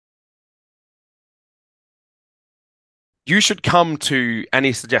You should come to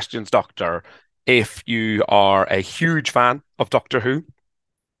Any Suggestions Doctor if you are a huge fan of Doctor Who.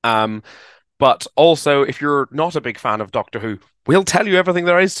 Um, but also, if you're not a big fan of Doctor Who, we'll tell you everything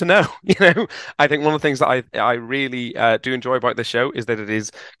there is to know. I think one of the things that I really do enjoy about this show is that it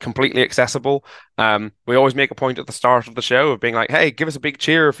is completely accessible. We always make a point at the start of the show of being like, "Hey, give us a big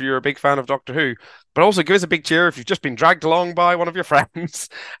cheer if you're a big fan of Doctor Who," but also give us a big cheer if you've just been dragged along by one of your friends.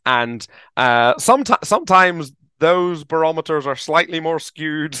 And sometimes those barometers are slightly more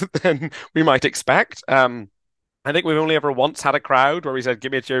skewed than we might expect. I think we've only ever once had a crowd where we said,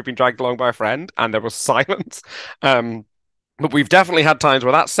 "Give me a cheer, being dragged along by a friend," and there was silence. Um, but we've definitely had times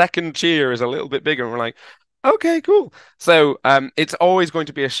where that second cheer is a little bit bigger, and we're like, "Okay, cool." So it's always going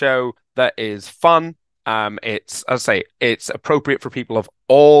to be a show that is fun. As I say, it's appropriate for people of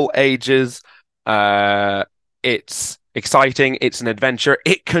all ages. Uh, it's exciting. It's an adventure.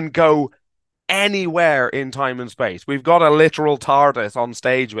 It can go anywhere in time and space. We've got a literal TARDIS on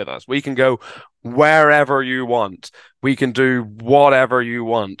stage with us. We can go wherever you want. We can do whatever you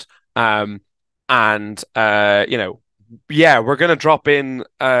want. And yeah, we're going to drop in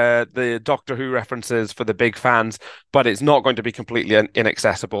the Doctor Who references for the big fans, but it's not going to be completely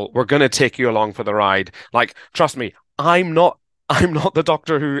inaccessible. We're going to take you along for the ride. Like, trust me, I'm not the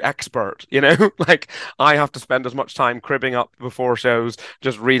Doctor Who expert, Like I have to spend as much time cribbing up before shows,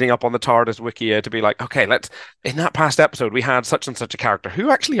 just reading up on the TARDIS Wikia to be like, okay, let's in that past episode we had such and such a character.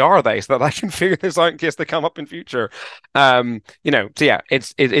 Who actually are they? So that I can figure this out in case they come up in future. So yeah,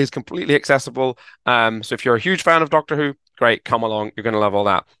 it is completely accessible. So if you're a huge fan of Doctor Who, great, come along. You're gonna love all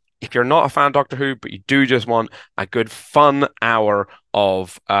that. If you're not a fan of Doctor Who, but you do just want a good fun hour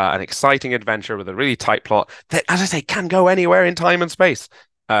of an exciting adventure with a really tight plot that, as I say, can go anywhere in time and space.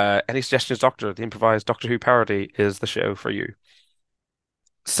 Any suggestions, Doctor? The improvised Doctor Who parody is the show for you.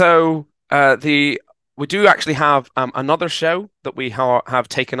 So the we do actually have another show that we have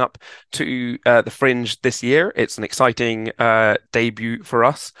taken up to the Fringe this year. It's an exciting debut for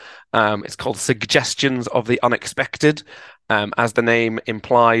us. It's called Suggestions of the Unexpected. As the name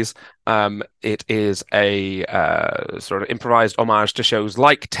implies, it is a sort of improvised homage to shows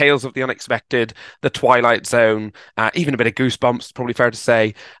like Tales of the Unexpected, The Twilight Zone, even a bit of Goosebumps, probably fair to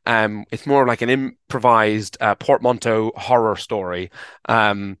say. It's more like an improvised portmanteau horror story.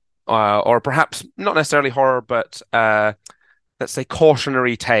 Or perhaps not necessarily horror, but let's say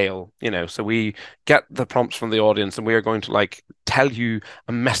cautionary tale, So we get the prompts from the audience and we are going to like tell you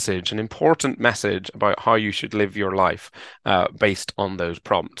a message, an important message about how you should live your life based on those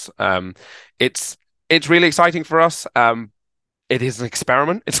prompts. It's really exciting for us. It is an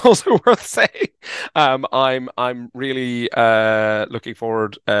experiment. It's also worth saying. I'm really looking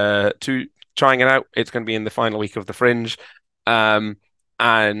forward to trying it out. It's going to be in the final week of the Fringe. Um,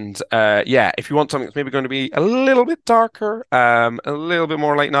 and yeah, if you want something that's maybe going to be a little bit darker, a little bit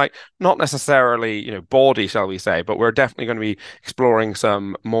more late night, not necessarily, bawdy, shall we say, but we're definitely going to be exploring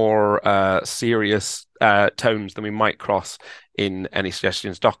some more serious tones than we might cross in Any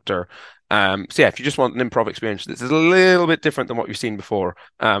Suggestions, Doctor. So yeah, if you just want an improv experience this is a little bit different than what you've seen before,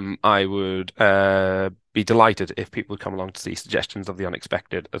 I would be delighted if people would come along to see Suggestions of the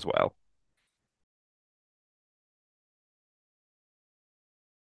Unexpected as well.